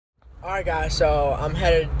Alright guys, so I'm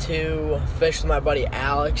headed to fish with my buddy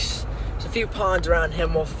Alex. There's a few ponds around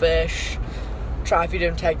him we'll fish. Try a few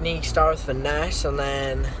different techniques, start with finesse, and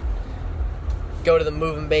then go to the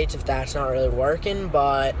moving baits if that's not really working,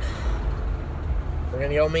 but we're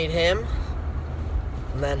gonna go meet him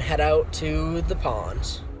and then head out to the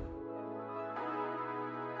ponds.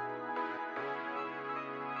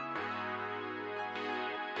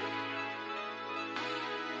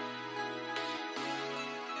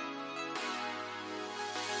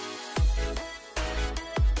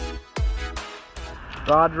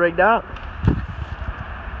 Rod's rigged up.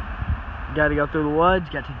 Gotta go through the woods,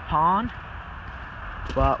 get to the pond,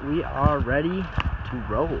 but we are ready to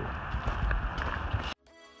roll.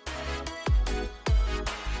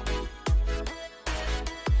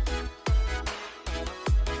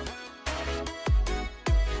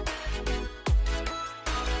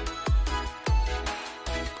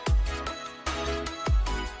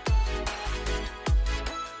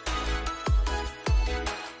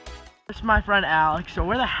 This is my friend Alex. So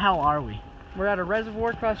where the hell are we? We're at a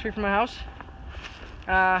reservoir across the street from my house. It's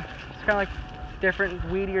kind of like different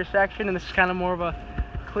weedier section, and this is kind of more of a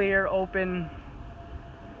clear, open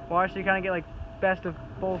water, so you kind of get like best of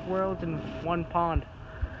both worlds in one pond.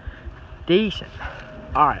 Decent.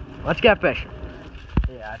 All right, let's get fishing.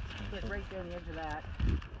 Yeah, it's right there on the edge of that.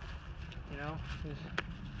 You know, just,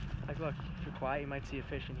 like look, if you're quiet, you might see a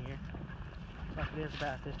fish in here. Look, there's a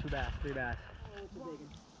bass. There's 2 bass, 3 bass. Oh, it's a big one.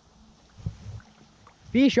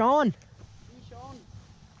 Fish on. Fish on.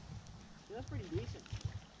 Yeah, that's pretty decent.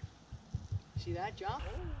 See that jump?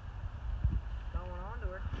 Going on to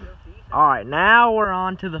her. All right, now we're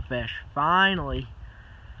on to the fish. Finally.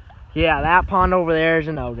 Yeah, that pond over there is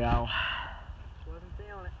a no-go. Wasn't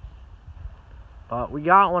feeling it. But we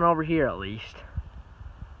got one over here at least.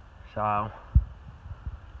 So,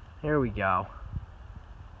 here we go.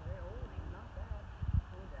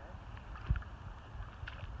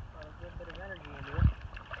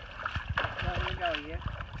 Yeah.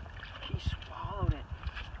 She swallowed it.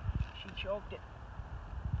 She choked it.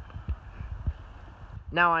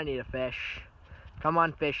 Now I need a fish. Come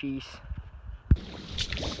on, fishies.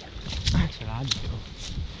 That's what I'd do.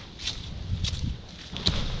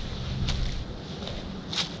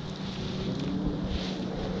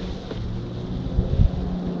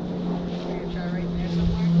 Are you gonna try right there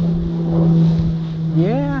somewhere?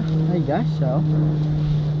 Yeah, I guess so.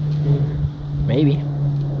 Maybe.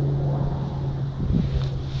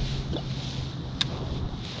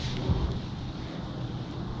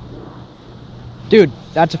 Dude,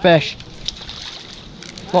 that's a fish.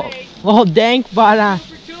 Hey. Little dank, but 2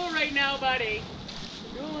 for 2 right now, buddy.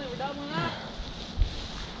 We're doubling up.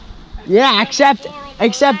 yeah,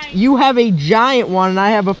 except you have a giant one and I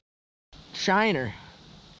have a shiner.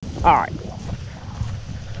 All right.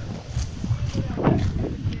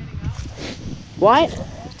 What?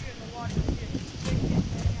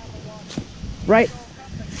 Right.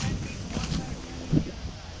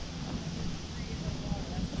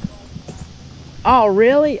 Oh,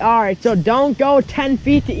 really? All right, so don't go 10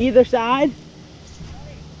 feet to either side.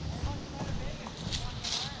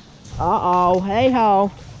 Uh-oh,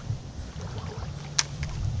 hey-ho.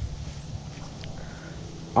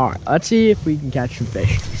 All right, let's see if we can catch some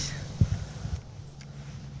fishies.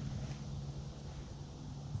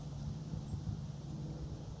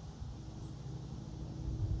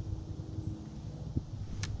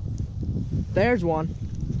 There's one.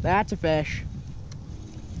 That's a fish.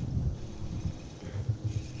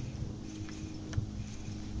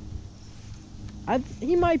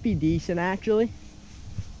 He might be decent, actually.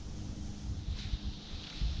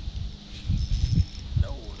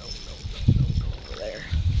 No, there.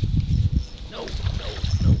 No.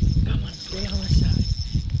 Come on, stay on this side.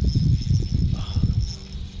 Oh.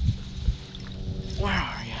 Where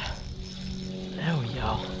are you? There we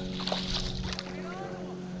go.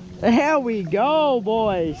 There we go,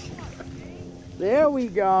 boys. There we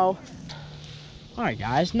go. All right,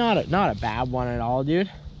 guys, not a bad one at all,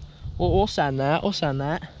 dude. We'll send that. We'll send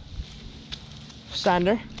that. Send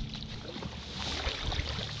her.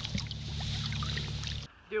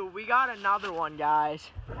 Dude, we got another one, guys.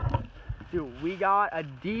 Dude, we got a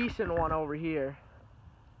decent one over here.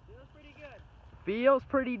 Feels pretty good. Feels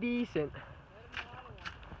pretty decent.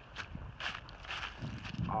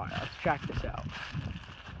 All right, let's check this out.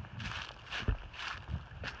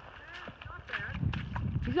 Not bad.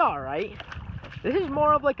 He's all right. This is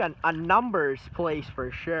more of like a numbers place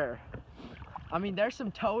for sure. I mean, there's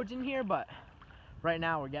some toads in here, but right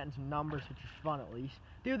now we're getting some numbers, which is fun at least.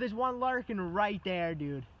 Dude, there's one lurking right there,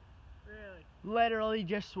 dude. Really? Literally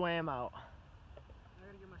just swam out. I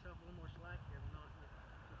gotta give myself a little more slack here, but not in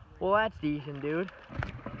this Well, that's decent, dude.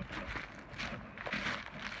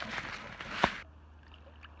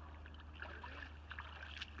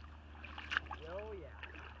 Oh, yeah.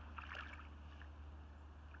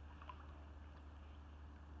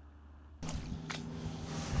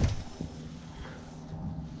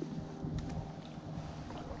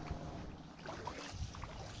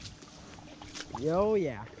 Yo,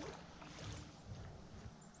 yeah.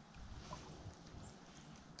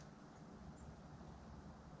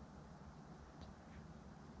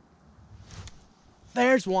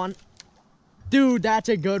 There's one. Dude, that's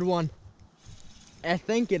a good one. I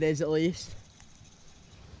think it is, at least.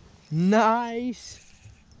 Nice.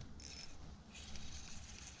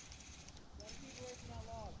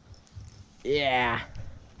 Yeah.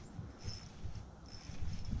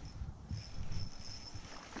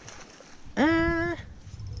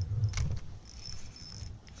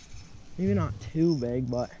 Maybe not too big,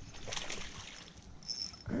 but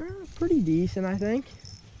pretty decent, I think. Here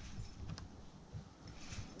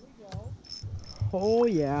we go. Oh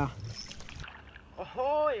yeah.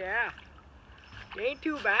 Oh yeah. Ain't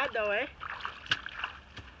too bad though, eh?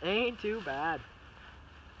 Ain't too bad.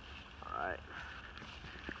 All right.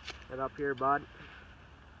 Get up here, bud.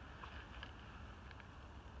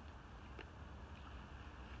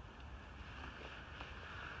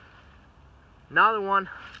 Another one.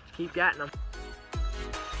 Just keep getting them.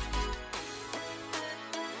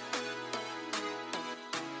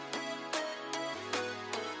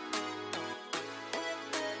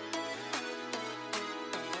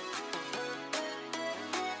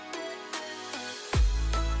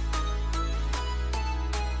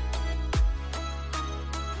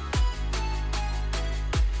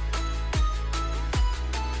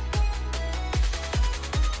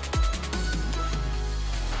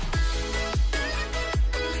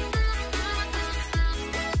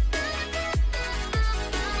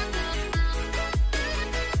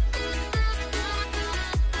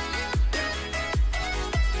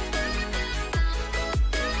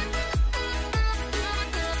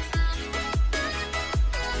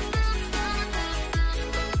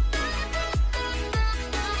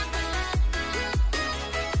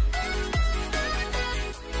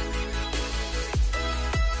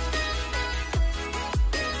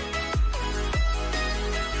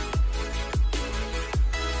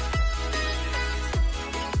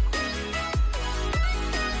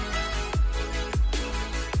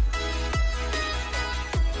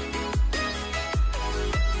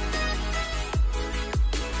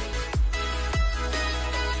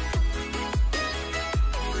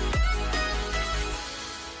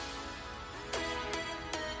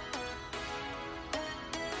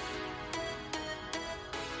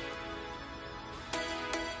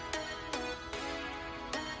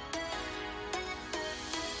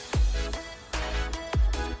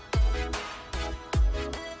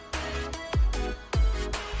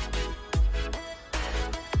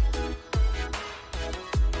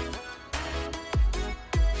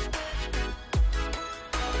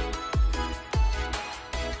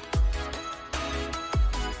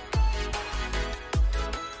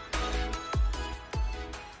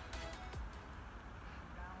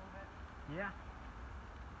 Yeah.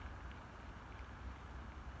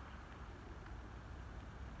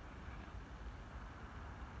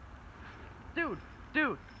 Dude.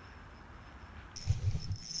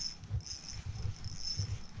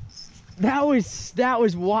 That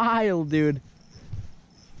was wild, dude.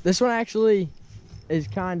 This one actually is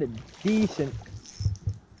kind of decent.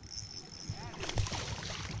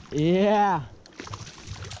 Yeah.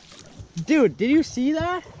 Dude, did you see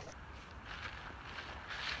that?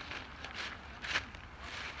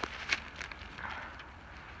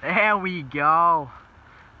 There we go.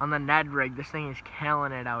 On the Ned rig, this thing is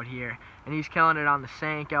killing it out here. And he's killing it on the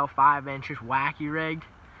Senko 5 inches wacky rigged.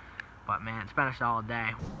 But man, it's been a solid day.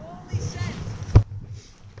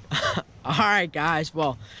 Alright guys,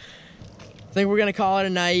 well, I think we're gonna call it a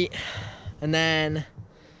night. And then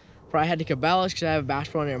probably head to Cabela's because I have a bass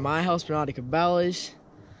pro near my house, but not to Cabela's.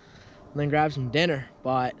 And then grab some dinner.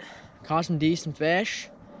 But caught some decent fish.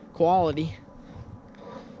 Quality.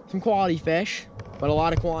 Some quality fish. But a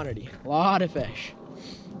lot of quantity, a lot of fish.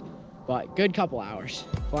 But good couple hours,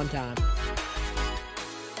 fun time.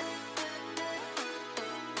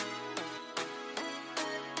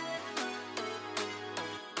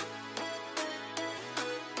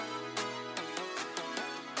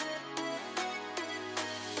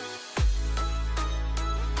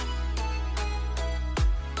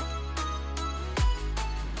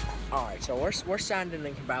 All right, so we're standing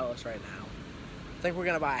in Cabela's right now. I think we're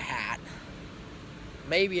gonna buy a hat.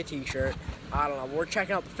 Maybe a t-shirt. I don't know. We're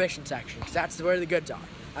checking out the fishing section because that's where the goods are.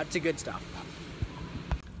 That's the good stuff.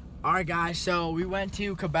 All right, guys, so we went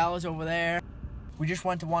to Cabela's over there. We just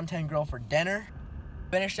went to 110 Grill for dinner.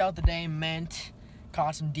 Finished out the day mint.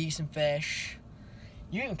 Caught some decent fish.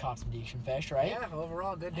 You even caught some decent fish, right? Yeah,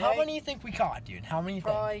 overall, good day. How many do you think we caught, dude? How many?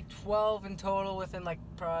 Probably 12 in total within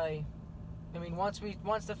once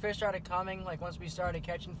the fish started coming, like once we started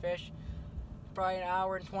catching fish, probably an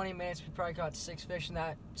hour and 20 minutes, we probably caught 6 fish in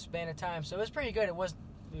that span of time. So it was pretty good. It was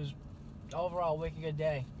overall a wicked good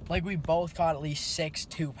day. Like, we both caught at least 6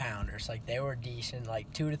 2-pounders. Like, they were decent,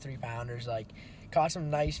 like 2 to 3 pounders. Like, caught some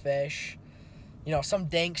nice fish. You know, some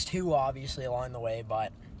dinks too, obviously, along the way,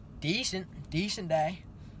 but decent day.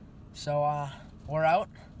 So, we're out.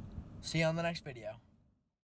 See you on the next video.